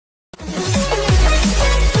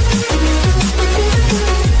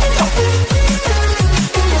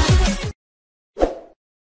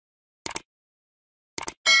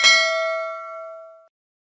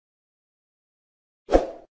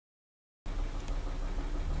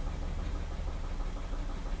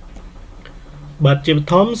បាទជាប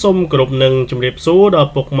ឋមសូមគោរពនឹងជម្រាបសួរដ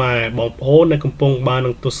ល់ពុកម៉ែបងប្អូនដែលកំពុងបាន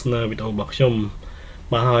នឹងទស្សនាវីដេអូរបស់ខ្ញុំ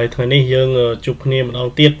បាទហើយថ្ងៃនេះយើងជួបគ្នាម្ដង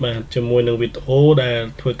ទៀតបាទជាមួយនឹងវីដេអូដែល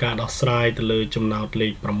ធ្វើការដោះស្រាយទៅលើចំណោទលេ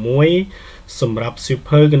ខ6សម្រាប់សៀវ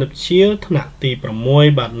ភៅគណិតវិទ្យាថ្នាក់ទី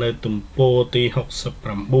6បាទនៅទំព័រទី69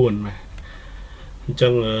បាទអញ្ចឹ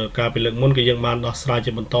ងការពីលើកមុនគឺយើងបានដោះស្រាយ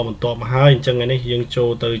ជាបន្តបន្ទាប់មកហើយអញ្ចឹងថ្ងៃនេះយើងចូល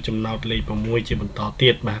ទៅចំណោទលេខ6ជាបន្ត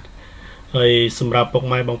ទៀតបាទហើយសម្រាប់ពុក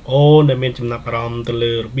ម៉ែបងប្អូនដែលមានចំណាប់អារម្មណ៍ទៅ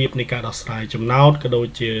លើរបៀបនៃការដោះស្រាយចំណោទក៏ដូច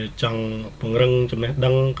ជាចង់ពង្រឹងចំណេះដឹ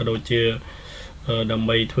ងក៏ដូចជាដើម្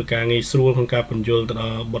បីធ្វើការងាយស្រួលក្នុងការពន្យល់ទៅដ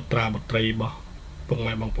ល់បុត្រាបុត្រីរបស់ពុក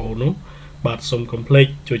ម៉ែបងប្អូននោះបាទសូមកុំភ្លេច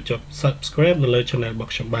ជួយចុច Subscribe នៅលើ Channel រប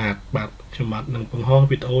ស់ខ្ញុំបាទខ្ញុំបាទនឹងបង្ហោះ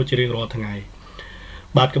វីដេអូជារៀងរាល់ថ្ងៃ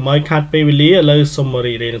បាទកុំឲ្យខាតពេលវេលាឥឡូវសូម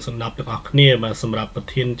រីករាយនឹងស្ដាប់ទាំងអស់គ្នាបាទសម្រាប់ប្រ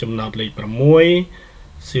ធានចំណោទលេខ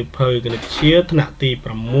6សៀវភៅគណិតវិទ្យាថ្នាក់ទី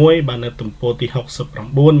6បាទនៅទំព័រទី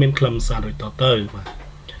69មានខ្លឹមសារដូចតទៅបាទ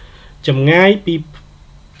ចម្ងា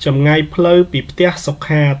យផ្លូវពីផ្ទះសុ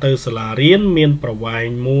ខាទៅសាលារៀនមានប្រវែង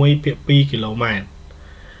 1/2 គីឡូម៉ែត្រ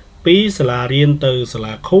ពីសាលារៀនទៅសា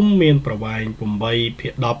លាឃុំមានប្រវែង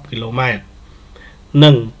 8/10 គីឡូម៉ែត្រ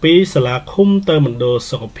និងពីសាលាឃុំទៅមណ្ឌល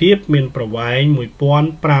សុខភាពមានប្រវែង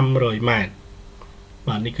 1500 ម៉ែត្រ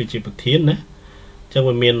បាទនេះគឺជាប្រធានណាអញ្ចឹង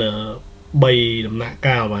វាមាន3ដំណាក់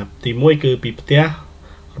កាលបាទទី1គឺពីផ្ទះ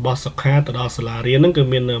របស់សុខាទៅដល់សាលារៀនហ្នឹងគឺ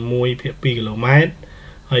មាន 1/2 គីឡូម៉ែត្រ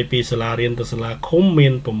ហើយពីសាលារៀនទៅសាលាឃុំមា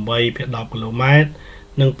ន 8/10 គីឡូម៉ែត្រ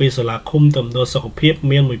និងពីសាលាឃុំទៅមណ្ឌលសុខភាព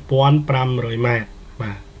មាន 1500 ម៉ែត្រ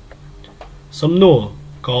បាទសំណួរ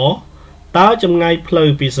កតើចម្ងាយផ្លូវ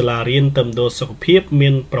ពីសាលារៀនទៅមណ្ឌលសុខភាពមា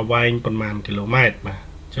នប្រវែងប៉ុន្មានគីឡូម៉ែត្របាទ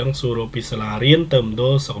អញ្ចឹងសួរពីសាលារៀនទៅមណ្ឌ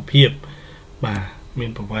លសុខភាពបាទមា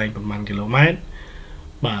នប្រវែងប៉ុន្មានគីឡូម៉ែត្រ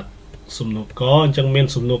បាទសំណួរកអញ្ចឹងមាន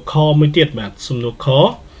សំណួរខមួយទៀតបាទសំណួរខ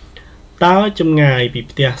តើចម្ងាយពី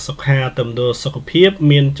ផ្ទះសុខាទៅមណ្ឌលសុខភាព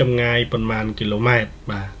មានចម្ងាយប៉ុន្មានគីឡូម៉ែត្រ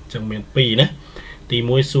បាទអញ្ចឹងមាន2ណាទី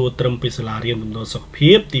1សួរត្រឹមពីសាលារៀនទៅមណ្ឌលសុខ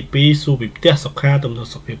ភាពទី2សួរពីផ្ទះសុខាទៅមណ្ឌល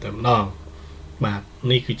សុខភាពតែម្ដងបាទ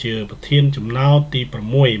នេះគឺជាប្រធានចំណោទទី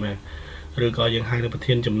6បាទឬក៏យើងហៅថាប្រ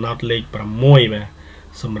ធានចំណោទលេខ6បាទ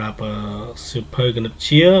សម្រាប់សៀវភៅគណិតវិទ្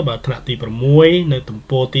យាបាទថ្នាក់ទី6នៅទំ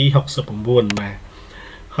ព័រទី69បាទ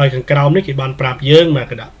ហើយខាងក្រោមនេះគេបានប្រាប់យើងបាទ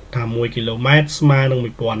គេដាក់ថា1គីឡូម៉ែត្រស្មើនឹង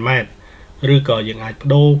1000ម៉ែត្រឬក៏យើងអាចប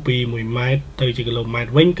ដូរពី1ម៉ែត្រទៅជាគីឡូម៉ែត្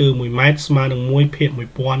រវិញគឺ1ម៉ែត្រស្មើនឹង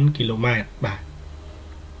1/1000គីឡូម៉ែត្របាទ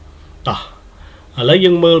តោះឥឡូវ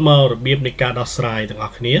យើងមើលមករបៀបនៃការដោះស្រាយទាំងអ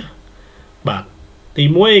ស់គ្នាបាទទី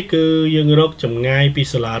1គឺយើងរកចម្ងាយពី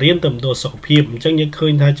សាលារៀនទៅមណ្ឌលសុខភាពអញ្ចឹងយើងឃើ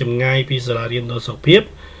ញថាចម្ងាយពីសាលារៀនដល់សុខភាព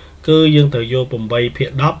គឺយើងត្រូវយក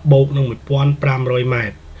 8/10 បូកនឹង 1500 ម៉ែ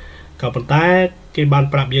ត្រក៏ប៉ុន្តែគេបាន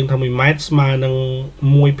ប្រាប់យើងថា1ម៉ែត្រស្មើនឹង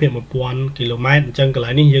 1/1000 គីឡូម៉ែត្រអញ្ចឹងកន្លែ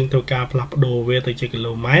ងនេះយើងត្រូវការផ្លាស់ប្ដូរវាទៅជាគី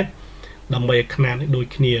ឡូម៉ែត្រដើម្បីឲ្យຂະຫນាតនេះដូច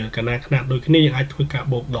គ្នាកាលណាຂະຫນាតដូចគ្នាយើងអាចធ្វើការ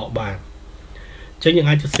បូកដកបានអញ្ចឹងយើង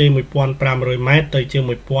អាចសរសេរ 1500 ម៉ែត្រទៅជា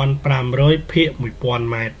 1500 ភាគ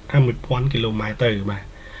 1000 ម៉ែត្រ1000 គីឡូម៉ែត្រទៅបាទ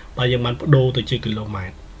បើយើងបានបដូរទៅជាគីឡូម៉ែ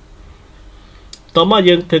ត្រតោះមក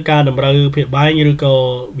យើងធ្វើការតម្រូវភាគបែងឬក៏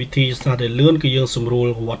វិធីសាស្ត្រដែលលឿនគឺយើងសម្រួល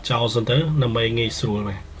វត្តចោលសិនទៅដើម្បីងាយស្រួល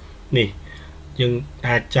បាទនេះយើង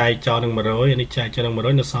អាចចែកចោលនឹង100នេះចែកចោលនឹង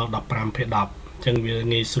100នៅសល់ 15/10 អញ្ចឹងវា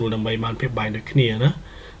ងាយស្រួលដើម្បីបានភាគបែងដូចគ្នាណា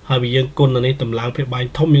ហើយវាយើងគុណនេះតម្លើងភាគបែង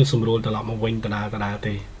ធំយើងសម្រួលត្រឡប់មកវិញដដែល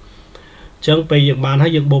ទេអញ្ចឹងពេលយើងបានហើ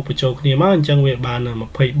យយើងបូកបញ្ចូលគ្នាមកអញ្ចឹងវាបាន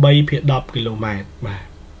 23/10 គីឡូម៉ែត្របាទ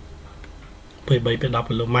23/10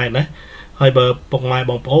 គីឡូម៉ែត្រណាហើយបើពុកម៉ែ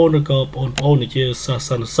បងប្អូនឬក៏បងប្អូនជាសិស្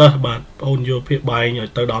សបាទបងប្អូនយកភាគបែងឲ្យ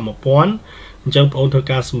ទៅដល់ 1000អញ្ចឹងបងប្អូនធ្វើ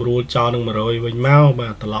ការសម្រួលចោលនឹង100វិញមកបា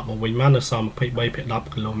ទត្រឡប់មកវិញមកនៅសល់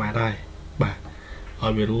 23/10 គីឡូម៉ែត្រហើយបាទឲ្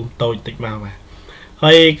យវារួមតូចតិចមកបាទ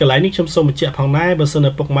ហើយកន្លែងនេះខ្ញុំសូមបញ្ជាក់ផងដែរបើសិនតែ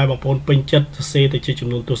ពុកម៉ែបងប្អូនពេញចិត្តសរសេរទៅជាចំ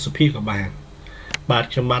នួនទស្សភាគក៏បានបាទ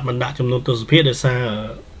ខ្ញុំបាទមិនដាក់ចំនួនទស្សភាគដោយសារ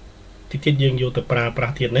ទីទៀតយើងយកទៅប្រើប្រា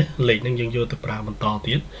ស់ទៀតណាលេខហ្នឹងយើងយកទៅប្រើបន្ត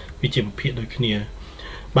ទៀតវាជាប្រភេទដូចគ្នា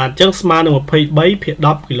បាទអញ្ចឹងស្មើនឹង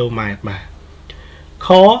 23/10 គីឡូម៉ែត្របាទខ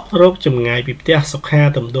រកចម្ងាយពីផ្ទះសុខា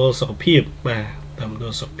ទៅមណ្ឌលសុខភាពបាទទៅមណ្ឌ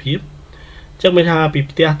លសុខភាពអញ្ចឹងមានថាពី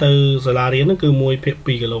ផ្ទះទៅសាលារៀនហ្នឹងគឺ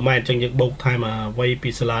 1/2 គីឡូម៉ែត្រអញ្ចឹងយើងបូកថែមអ្វីពី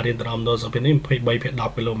សាលារៀនទៅដល់មណ្ឌលសុខភាពនេះ 23/10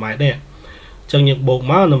 គីឡូម៉ែត្រដែរអញ្ចឹងយើងបូក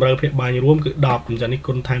មកតម្រូវភាគបែងរួមគឺ10អញ្ចឹងនេះ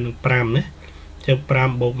គុណថែមនឹង5ណាអញ្ចឹង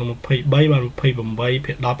5បូកនឹង23បាន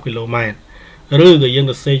 28/10 គីឡូម៉ែត្រឬក៏យើង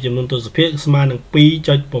ទៅសេចំនួនទស្សភាគស្មើនឹង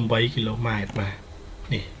 2.8 គីឡូម៉ែត្របាទ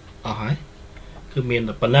នេះអស់ហើយគឺមាន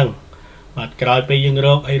តែប៉ុណ្្នឹងបាទក្រោយពេលយើងរ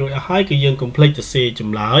កអីរួចអស់ហើយគឺយើងកុំភ្លេចទៅសេច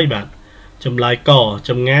ម្លើយបាទចម្លើយក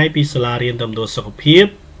ចម្ងាយពីសាលារៀនទៅមណ្ឌលសុខភាព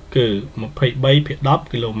គឺ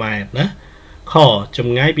 23/10 គីឡូម៉ែត្រណាខច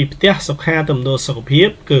ម្ងាយពីផ្ទះសុខាទៅមណ្ឌលសុខភាព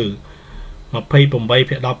គឺ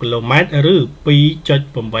 28.10 គីឡូម៉ែត្រឬ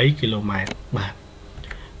 2.8 គីឡូម៉ែត្របាទ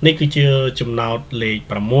នេះគឺជាចំណោទលេខ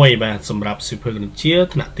 6 បាទសម្រាប់សៀវភៅគណិតវិទ្យា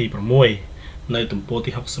ថ្នាក់ទី 6 នៅទំព័រ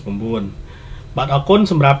ទី 69 បាទអរគុណ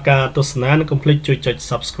សម្រាប់ការទស្សនានិងកុំភ្លេចជួយចុច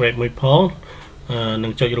Subscribe មួយផងនិ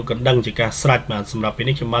ងចុចរូបកណ្ដឹងជាការស្រេចបាទសម្រាប់ពេល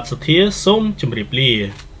នេះខ្ញុំបាទសុធាសូមជម្រាបលា